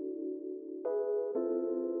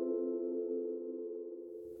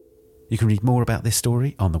 You can read more about this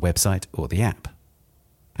story on the website or the app.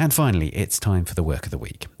 And finally, it's time for the work of the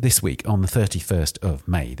week. This week, on the 31st of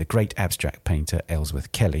May, the great abstract painter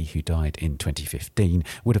Ellsworth Kelly, who died in 2015,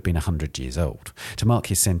 would have been 100 years old. To mark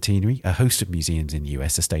his centenary, a host of museums in the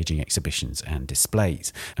US are staging exhibitions and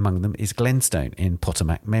displays. Among them is Glenstone in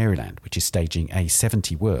Potomac, Maryland, which is staging a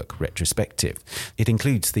 70-work retrospective. It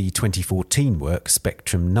includes the 2014 work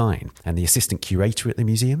Spectrum 9, and the assistant curator at the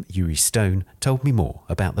museum, Yuri Stone, told me more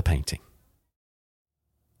about the painting.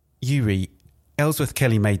 Yuri, Ellsworth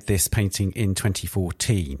Kelly made this painting in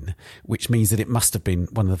 2014, which means that it must have been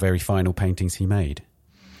one of the very final paintings he made.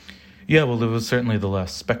 Yeah, well, it was certainly the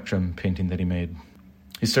last Spectrum painting that he made.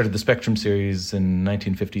 He started the Spectrum series in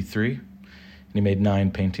 1953, and he made 9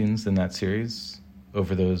 paintings in that series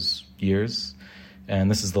over those years, and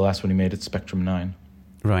this is the last one he made at Spectrum 9.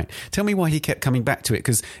 Right. Tell me why he kept coming back to it,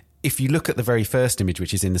 because if you look at the very first image,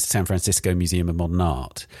 which is in the San Francisco Museum of Modern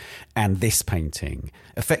Art, and this painting,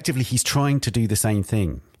 effectively he's trying to do the same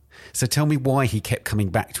thing. So tell me why he kept coming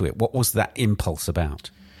back to it. What was that impulse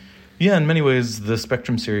about? Yeah, in many ways, the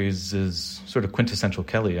Spectrum series is sort of quintessential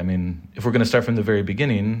Kelly. I mean, if we're going to start from the very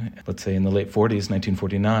beginning, let's say in the late 40s,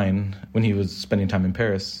 1949, when he was spending time in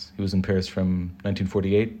Paris. He was in Paris from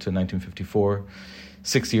 1948 to 1954,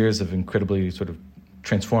 6 years of incredibly sort of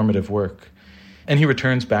transformative work. And he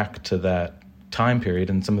returns back to that time period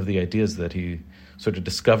and some of the ideas that he sort of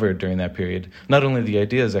discovered during that period. Not only the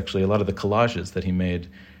ideas, actually, a lot of the collages that he made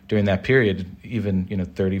during that period, even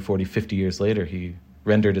 30, 40, 50 years later, he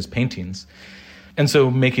rendered as paintings. And so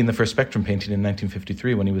making the first Spectrum painting in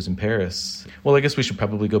 1953 when he was in Paris, well, I guess we should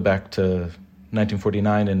probably go back to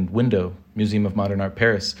 1949 and Window, Museum of Modern Art,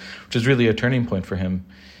 Paris, which is really a turning point for him.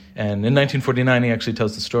 And in 1949, he actually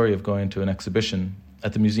tells the story of going to an exhibition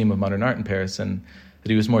at the Museum of Modern Art in Paris, and that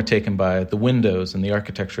he was more taken by the windows and the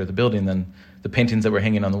architecture of the building than the paintings that were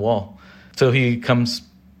hanging on the wall. So he comes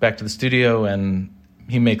back to the studio and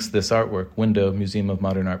he makes this artwork, Window, Museum of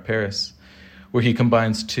Modern Art, Paris, where he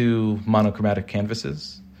combines 2 monochromatic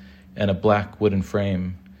canvases and a black wooden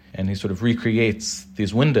frame, and he sort of recreates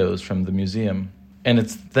these windows from the museum. And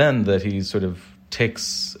it's then that he sort of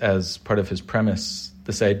takes as part of his premise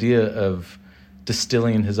this idea of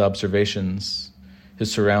distilling his observations,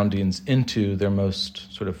 his surroundings, into their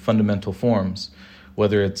most sort of fundamental forms,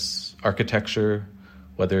 whether it's architecture,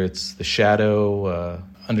 whether it's the shadow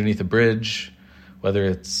underneath a bridge, whether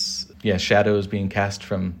it's shadows being cast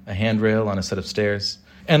from a handrail on a set of stairs.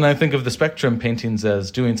 And I think of the Spectrum paintings as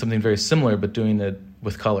doing something very similar, but doing it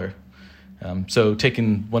with color. So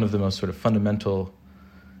taking one of the most sort of fundamental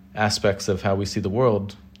aspects of how we see the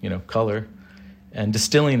world, color, and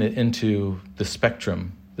distilling it into the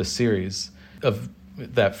Spectrum, the series. Of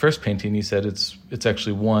that first painting, he said it's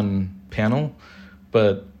actually one panel,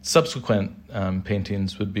 but subsequent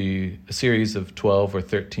paintings would be a series of 12 or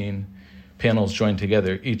 13 panels joined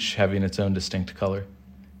together, each having its own distinct color.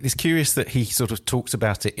 It's curious that he sort of talks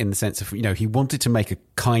about it in the sense of, he wanted to make a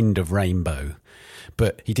kind of rainbow,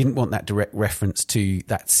 but he didn't want that direct reference to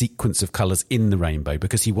that sequence of colours in the rainbow,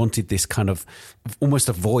 because he wanted this kind of almost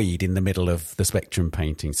a void in the middle of the Spectrum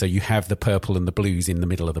painting. So you have the purple and the blues in the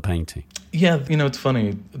middle of the painting. Yeah, it's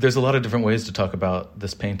funny. There's a lot of different ways to talk about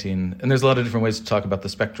this painting, and there's a lot of different ways to talk about the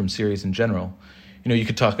Spectrum series in general. You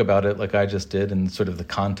could talk about it like I just did in sort of the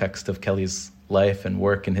context of Kelly's life and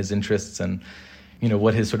work and his interests and,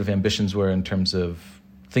 what his sort of ambitions were in terms of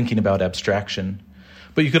thinking about abstraction.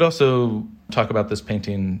 But you could also talk about this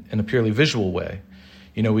painting in a purely visual way.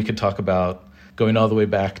 We could talk about going all the way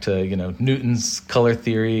back to, Newton's color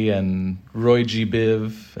theory and Roy G.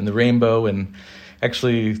 Biv and the rainbow. And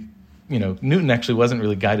actually, Newton actually wasn't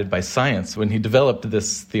really guided by science when he developed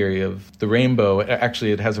this theory of the rainbow.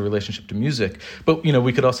 Actually, it has a relationship to music. But,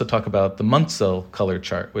 we could also talk about the Munsell color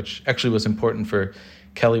chart, which actually was important for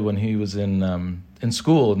Kelly when he was in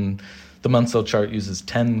school. And the Munsell chart uses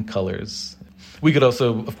 10 colors. We could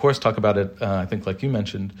also, of course, talk about it, I think like you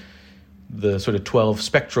mentioned, the sort of 12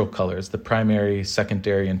 spectral colors, the primary,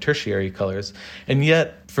 secondary, and tertiary colors. And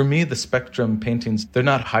yet, for me, the Spectrum paintings, they're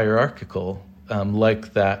not hierarchical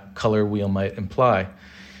like that color wheel might imply.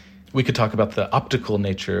 We could talk about the optical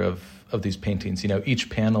nature of these paintings. Each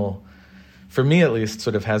panel, for me at least,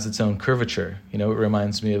 sort of has its own curvature. It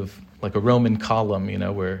reminds me of like a Roman column,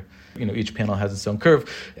 where each panel has its own curve,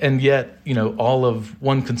 and yet, all of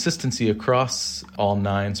one consistency across all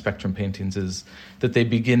 9 Spectrum paintings is that they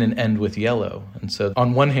begin and end with yellow. And so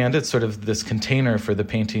on one hand, it's sort of this container for the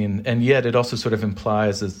painting, and yet it also sort of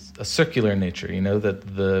implies a circular nature,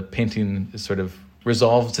 that the painting is sort of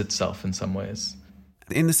resolves itself in some ways.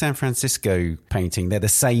 In the San Francisco painting, they're the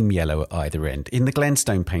same yellow at either end. In the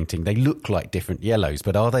Glenstone painting, they look like different yellows,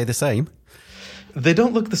 but are they the same? They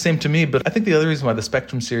don't look the same to me, but I think the other reason why the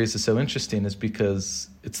Spectrum series is so interesting is because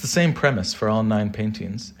it's the same premise for all 9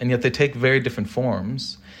 paintings, and yet they take very different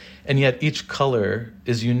forms, and yet each color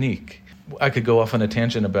is unique. I could go off on a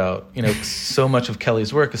tangent about, so much of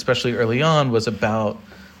Kelly's work, especially early on, was about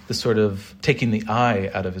the sort of taking the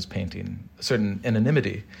eye out of his painting, a certain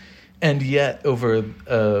anonymity. And yet, over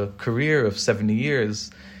a career of 70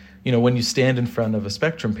 years, when you stand in front of a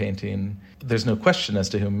Spectrum painting, there's no question as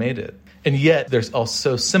to who made it. And yet, they're all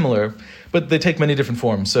so similar, but they take many different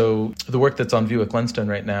forms. So the work that's on view at Glenstone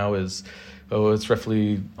right now is, it's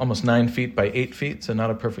roughly almost 9 feet by 8 feet, so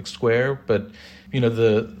not a perfect square. But,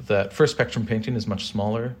 that first Spectrum painting is much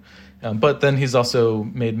smaller. But then he's also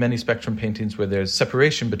made many Spectrum paintings where there's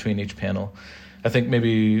separation between each panel. I think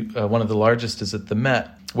maybe one of the largest is at the Met,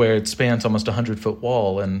 where it spans almost a 100-foot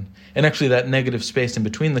wall. And actually that negative space in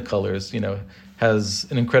between the colors, has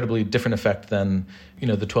an incredibly different effect than,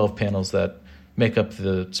 the 12 panels that make up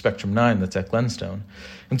the Spectrum 9 that's at Glenstone.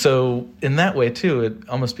 And so in that way, too, it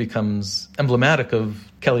almost becomes emblematic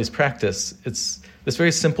of Kelly's practice. It's this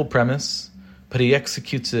very simple premise, but he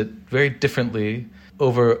executes it very differently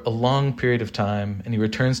over a long period of time, and he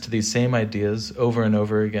returns to these same ideas over and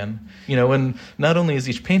over again. And not only is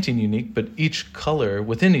each painting unique, but each color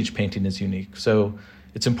within each painting is unique. So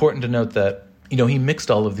it's important to note that, he mixed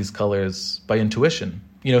all of these colors by intuition.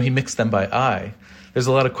 He mixed them by eye. There's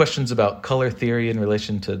a lot of questions about color theory in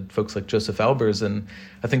relation to folks like Joseph Albers, and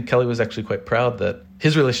I think Kelly was actually quite proud that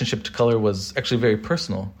his relationship to color was actually very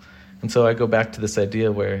personal. And so I go back to this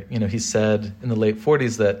idea where, he said in the late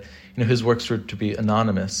 40s that, his works were to be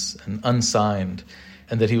anonymous and unsigned,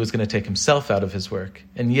 and that he was going to take himself out of his work.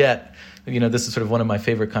 And yet, this is sort of one of my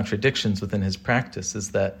favorite contradictions within his practice,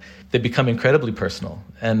 is that they become incredibly personal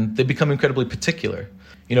and they become incredibly particular.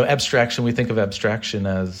 Abstraction, we think of abstraction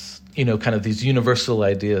as, kind of these universal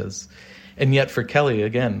ideas. And yet for Kelly,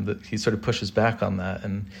 again, he sort of pushes back on that.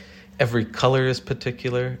 And every color is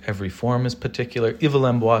particular, every form is particular. Yves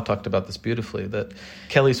Lambois talked about this beautifully, that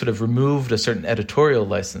Kelly sort of removed a certain editorial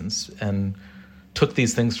license and took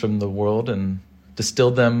these things from the world and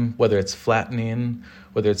distilled them, whether it's flattening,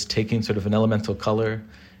 whether it's taking sort of an elemental color,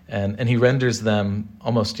 and he renders them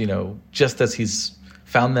almost, just as he's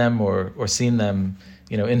found them or seen them,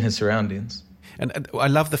 in his surroundings. And I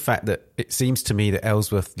love the fact that it seems to me that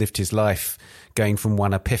Ellsworth lived his life going from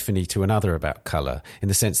one epiphany to another about colour, in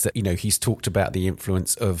the sense that, he's talked about the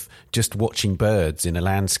influence of just watching birds in a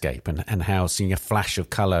landscape and how seeing a flash of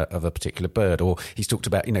colour of a particular bird, or he's talked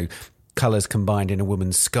about, colours combined in a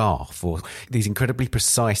woman's scarf, or these incredibly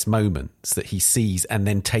precise moments that he sees and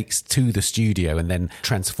then takes to the studio and then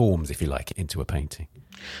transforms, if you like, into a painting.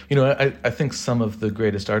 I think some of the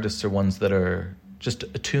greatest artists are ones that are just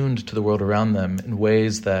attuned to the world around them in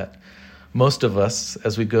ways that most of us,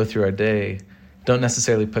 as we go through our day, don't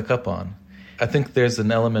necessarily pick up on. I think there's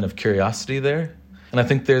an element of curiosity there, and I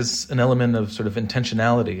think there's an element of sort of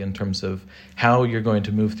intentionality in terms of how you're going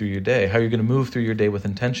to move through your day, how you're going to move through your day with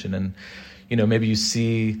intention. And, maybe you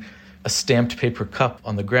see a stamped paper cup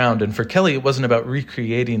on the ground, and for Kelly, it wasn't about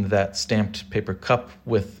recreating that stamped paper cup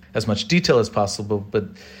with as much detail as possible, but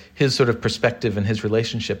his sort of perspective and his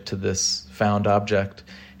relationship to this found object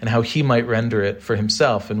and how he might render it for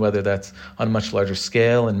himself, and whether that's on a much larger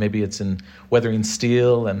scale, and maybe it's in weathering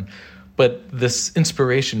steel, but this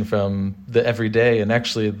inspiration from the everyday and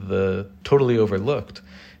actually the totally overlooked.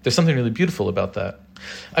 There's something really beautiful about that.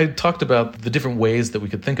 I talked about the different ways that we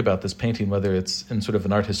could think about this painting, whether it's in sort of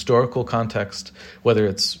an art historical context, whether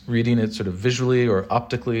it's reading it sort of visually or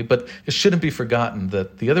optically, but it shouldn't be forgotten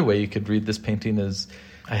that the other way you could read this painting is,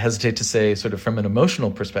 I hesitate to say, sort of from an emotional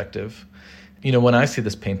perspective. When I see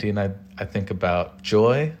this painting, I think about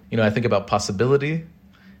joy, I think about possibility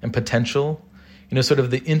and potential, sort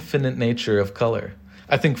of the infinite nature of color.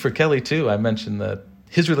 I think for Kelly, too, I mentioned that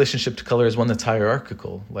his relationship to color is one that's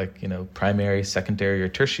hierarchical, like, primary, secondary, or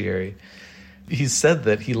tertiary. He said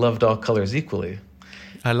that he loved all colors equally.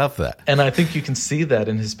 I love that. And I think you can see that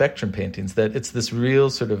in his Spectrum paintings, that it's this real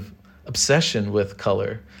sort of obsession with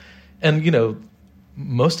color. And,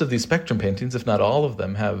 most of these Spectrum paintings, if not all of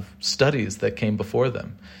them, have studies that came before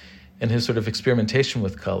them, and his sort of experimentation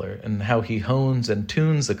with color and how he hones and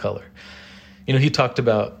tunes the color. He talked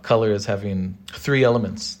about color as having 3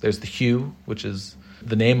 elements. There's the hue, which is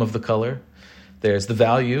the name of the color. There's the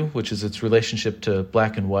value, which is its relationship to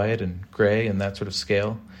black and white and gray and that sort of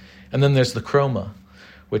scale. And then there's the chroma,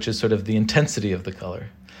 which is sort of the intensity of the color.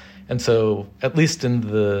 And so, at least in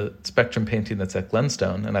the Spectrum painting that's at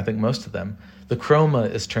Glenstone, and I think most of them, the chroma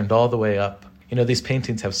is turned all the way up. These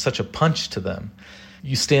paintings have such a punch to them.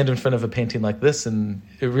 You stand in front of a painting like this and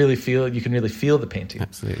you can really feel the painting.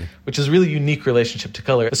 Absolutely. Which is a really unique relationship to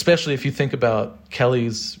color, especially if you think about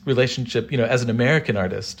Kelly's relationship, as an American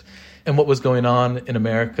artist and what was going on in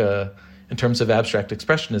America in terms of abstract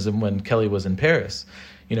expressionism when Kelly was in Paris.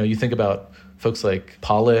 You think about folks like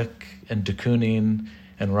Pollock and de Kooning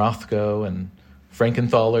and Rothko and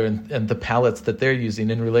Frankenthaler and the palettes that they're using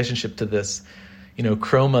in relationship to this,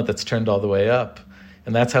 chroma that's turned all the way up.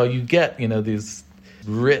 And that's how you get, these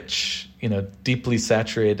rich, deeply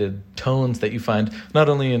saturated tones that you find not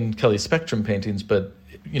only in Kelly's spectrum paintings, but,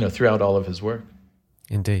 throughout all of his work.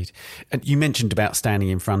 Indeed. And you mentioned about standing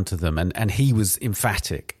in front of them, and he was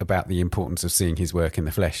emphatic about the importance of seeing his work in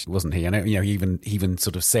the flesh, wasn't he? I know, he even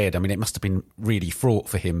sort of said, it must have been really fraught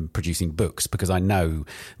for him producing books, because I know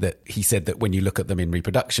that he said that when you look at them in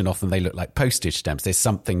reproduction, often they look like postage stamps. There's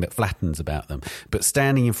something that flattens about them. But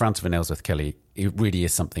standing in front of an Ellsworth Kelly, it really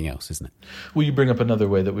is something else, isn't it? Well, you bring up another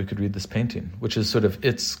way that we could read this painting, which is sort of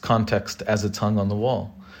its context as it's hung on the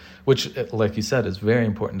wall, which, like you said, is very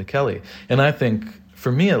important to Kelly. And I think,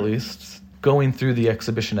 for me at least, going through the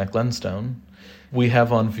exhibition at Glenstone, we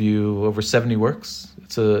have on view over 70 works.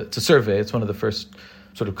 It's a survey. It's one of the first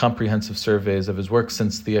sort of comprehensive surveys of his work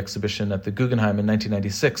since the exhibition at the Guggenheim in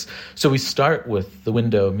 1996. So we start with the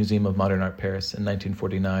Window Museum of Modern Art Paris in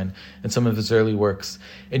 1949 and some of his early works.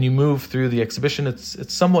 And you move through the exhibition.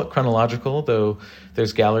 It's somewhat chronological, though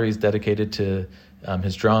there's galleries dedicated to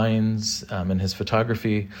his drawings and his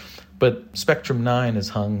photography. But Spectrum 9 is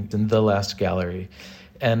hung in the last gallery.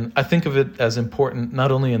 And I think of it as important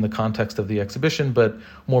not only in the context of the exhibition, but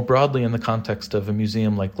more broadly in the context of a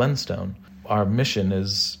museum like Glenstone. Our mission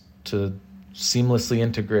is to seamlessly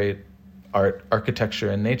integrate art, architecture,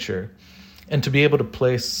 and nature, and to be able to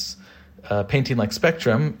place a painting like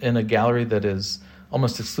Spectrum in a gallery that is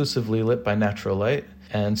almost exclusively lit by natural light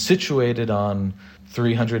and situated on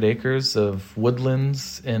 300 acres of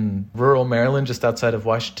woodlands in rural Maryland, just outside of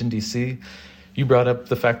Washington, D.C. You brought up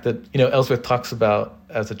the fact that, Ellsworth talks about,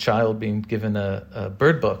 as a child, being given a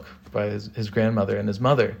bird book by his grandmother and his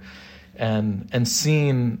mother, and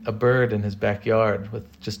seeing a bird in his backyard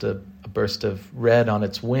with just a burst of red on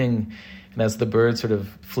its wing. And as the bird sort of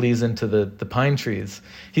flees into the pine trees,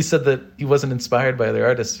 he said that he wasn't inspired by other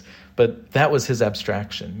artists, but that was his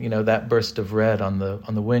abstraction, that burst of red on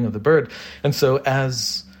the wing of the bird. And so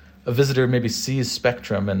as a visitor maybe sees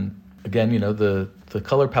Spectrum, and again, the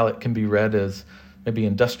color palette can be read as maybe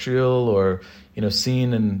industrial or,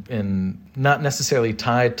 seen and not necessarily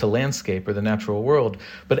tied to landscape or the natural world.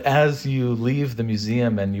 But as you leave the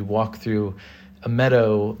museum and you walk through a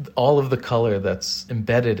meadow, all of the color that's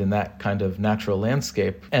embedded in that kind of natural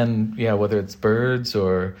landscape, and whether it's birds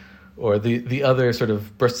or the other sort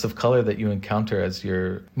of bursts of color that you encounter as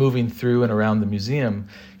you're moving through and around the museum,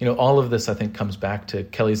 all of this, I think, comes back to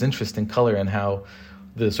Kelly's interest in color and how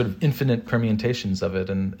the sort of infinite permutations of it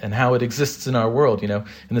and how it exists in our world, in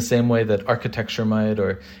the same way that architecture might,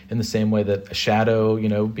 or in the same way that a shadow,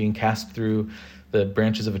 being cast through the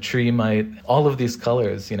branches of a tree might. All of these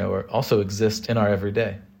colors, also exist in our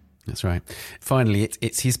everyday. That's right. Finally,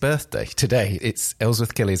 it's his birthday today. It's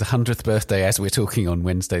Ellsworth Kelly's 100th birthday as we're talking on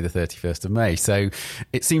Wednesday, the 31st of May. So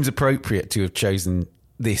it seems appropriate to have chosen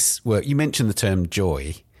this work. You mentioned the term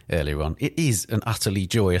joy earlier on. It is an utterly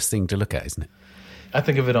joyous thing to look at, isn't it? I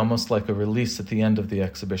think of it almost like a release at the end of the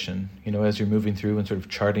exhibition, as you're moving through and sort of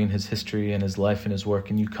charting his history and his life and his work,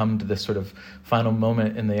 and you come to this sort of final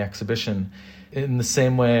moment in the exhibition. In the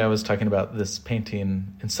same way I was talking about, this painting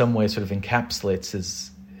in some way sort of encapsulates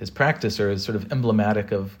his practice, or is sort of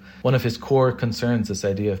emblematic of one of his core concerns, this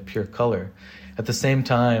idea of pure color. At the same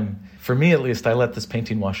time, for me at least, I let this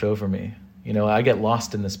painting wash over me. I get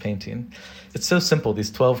lost in this painting. It's so simple, these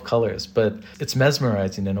 12 colors, but it's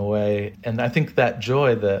mesmerizing in a way. And I think that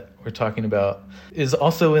joy that we're talking about is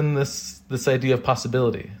also in this idea of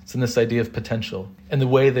possibility. It's in this idea of potential. And the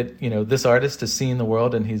way that, this artist is seeing the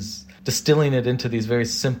world, and he's distilling it into these very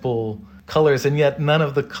simple colors, and yet none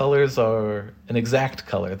of the colors are an exact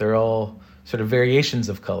color. They're all sort of variations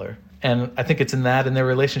of color. And I think it's in that, in their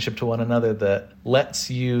relationship to one another, that lets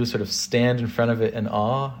you sort of stand in front of it in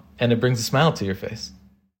awe, and it brings a smile to your face.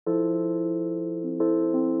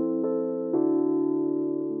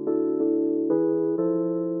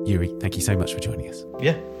 Yuri, thank you so much for joining us.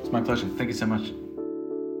 Yeah, it's my pleasure. Thank you so much.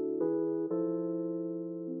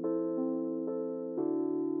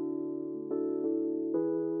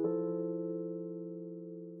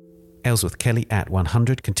 Ellsworth Kelly at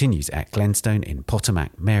 100 continues at Glenstone in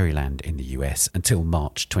Potomac, Maryland in the US until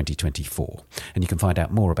March 2024. And you can find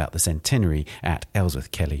out more about the centenary at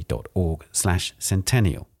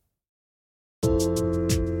ellsworthkelly.org/centennial.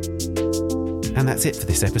 And that's it for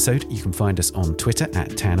this episode. You can find us on Twitter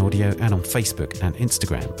at Tan Audio and on Facebook and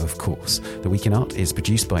Instagram, of course. The Week in Art is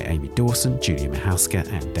produced by Amy Dawson, Julia Michalska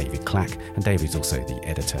and David Clack, and David's also the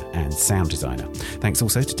editor and sound designer. Thanks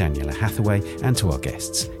also to Daniela Hathaway and to our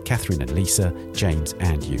guests, Catherine and Lisa, James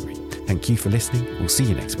and Yuri. Thank you for listening. We'll see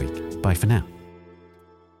you next week. Bye for now.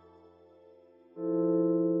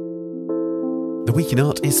 The Week in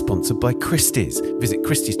Art is sponsored by Christie's. Visit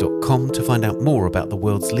christies.com to find out more about the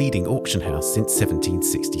world's leading auction house since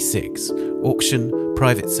 1766. Auction,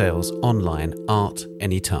 private sales, online, art,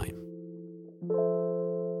 anytime.